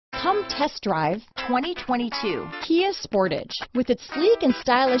Come test drive 2022 Kia Sportage. With its sleek and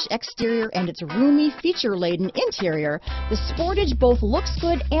stylish exterior and its roomy, feature-laden interior, the Sportage both looks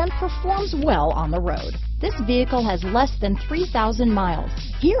good and performs well on the road. This vehicle has less than 3,000 miles.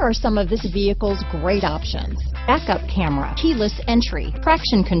 Here are some of this vehicle's great options: backup camera, keyless entry,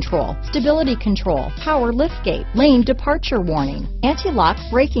 traction control, stability control, power liftgate, lane departure warning, anti-lock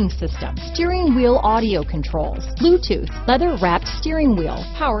braking system, steering wheel audio controls, Bluetooth, leather-wrapped steering wheel,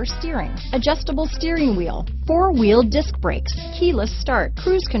 power steering, adjustable steering wheel, four-wheel disc brakes, keyless start,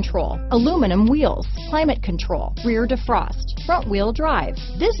 cruise control, aluminum wheels, climate control, rear defrost, front-wheel drive.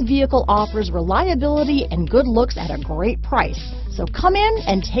 This vehicle offers reliability and good looks at a great price. So come in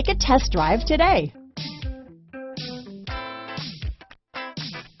and take a test drive today.